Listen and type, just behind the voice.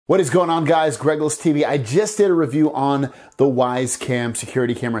What is going on, guys? GregglesTV. I just did a review on the Wyze Cam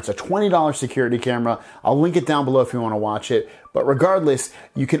security camera. It's a $20 security camera. I'll link it down below if you want to watch it. But regardless,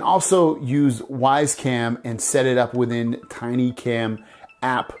 you can also use Wyze Cam and set it up within TinyCam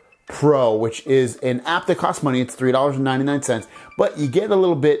Pro, which is an app that costs money. It's $3.99, but you get a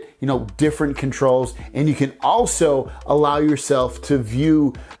little bit, different controls, and you can also allow yourself to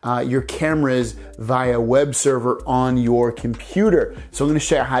view your cameras via web server on your computer. So I'm going to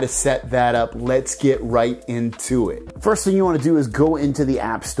show you how to set that up. Let's get right into it. First thing you want to do is go into the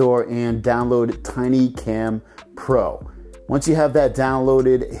App Store and download TinyCam Pro. Once you have that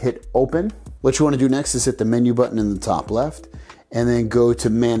downloaded, hit open. What you want to do next is hit the menu button in the top left, and then go to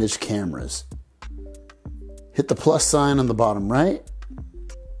Manage Cameras. Hit the plus sign on the bottom right,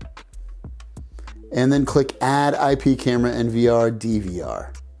 and then click Add IP Camera and VR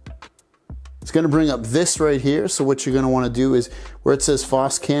DVR. It's going to bring up this right here, so what you're going to want to do is where it says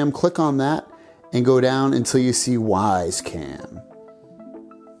FOSCam, click on that and go down until you see Wyze Cam.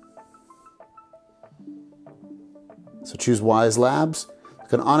 So choose Wyze Labs. It's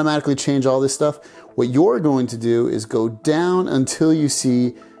going to automatically change all this stuff. What you're going to do is go down until you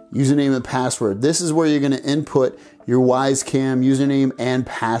see username and password. This is where you're going to input your Wyze Cam username and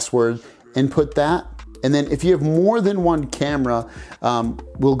password. Input that. And then if you have more than one camera,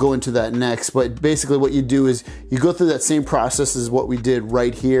 we'll go into that next. But basically what you do is you go through that same process as what we did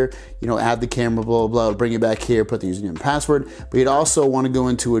right here. Add the camera, blah, blah, blah, bring it back here, put the username and password. But you'd also want to go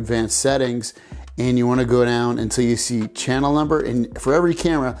into advanced settings, and you want to go down until you see channel number. And for every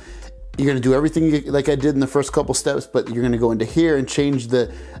camera, you're going to do everything like I did in the first couple steps, but you're going to go into here and change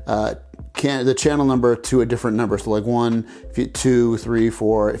the channel number to a different number. So like 1, 2, 3,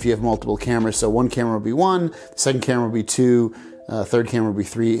 4, if you have multiple cameras. So one camera will be 1, second camera will be 2, third camera will be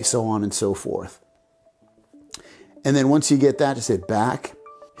 3, so on and so forth. And then once you get that, just hit back,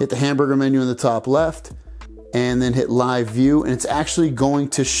 hit the hamburger menu in the top left, and then hit live view. And it's actually going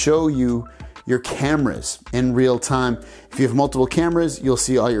to show you your cameras in real time. If you have multiple cameras, you'll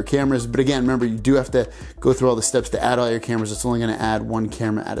see all your cameras. But again, remember, you do have to go through all the steps to add all your cameras. It's only going to add one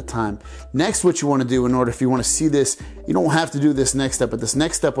camera at a time. Next, what you want to do in order, if you want to see this, you don't have to do this next step, but this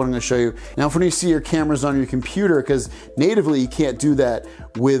next step, what I'm going to show you. Now, if when you see your cameras on your computer, because natively you can't do that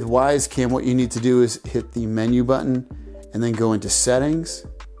with Wyze Cam, what you need to do is hit the menu button and then go into settings.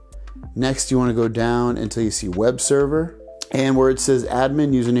 Next, you want to go down until you see web server. And where it says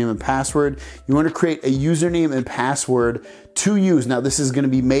admin, username and password, you want to create a username and password to use. Now this is going to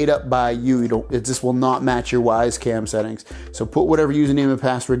be made up by you. It just will not match your Wyze Cam settings. So put whatever username and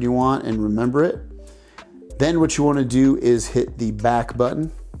password you want and remember it. Then what you want to do is hit the back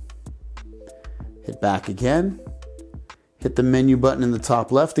button. Hit back again. Hit the menu button in the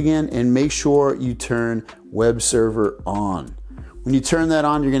top left again, and make sure you turn web server on. When you turn that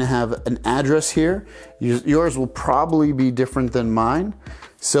on, you're going to have an address here. Yours will probably be different than mine.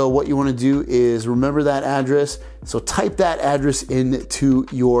 So what you want to do is remember that address. So type that address into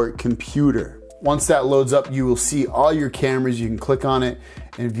your computer. Once that loads up, you will see all your cameras. You can click on it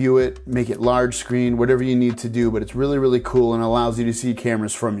and view it, make it large screen, whatever you need to do, but it's really, really cool and allows you to see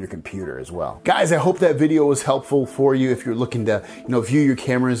cameras from your computer as well. Guys, I hope that video was helpful for you. If you're looking to, view your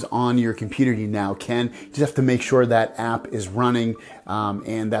cameras on your computer, you now can. You just have to make sure that app is running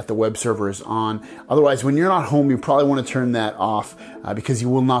and that the web server is on. Otherwise, when you're not home, you probably want to turn that off because you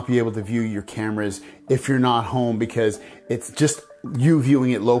will not be able to view your cameras if you're not home, because it's just you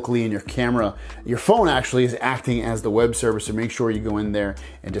viewing it locally, and your phone actually is acting as the web server. So make sure you go in there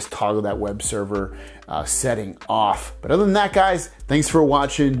and just toggle that web server setting off. But other than that, guys, thanks for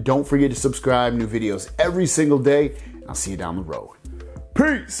watching. Don't forget to subscribe. New videos every single day. I'll see you down the road.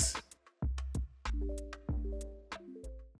 Peace.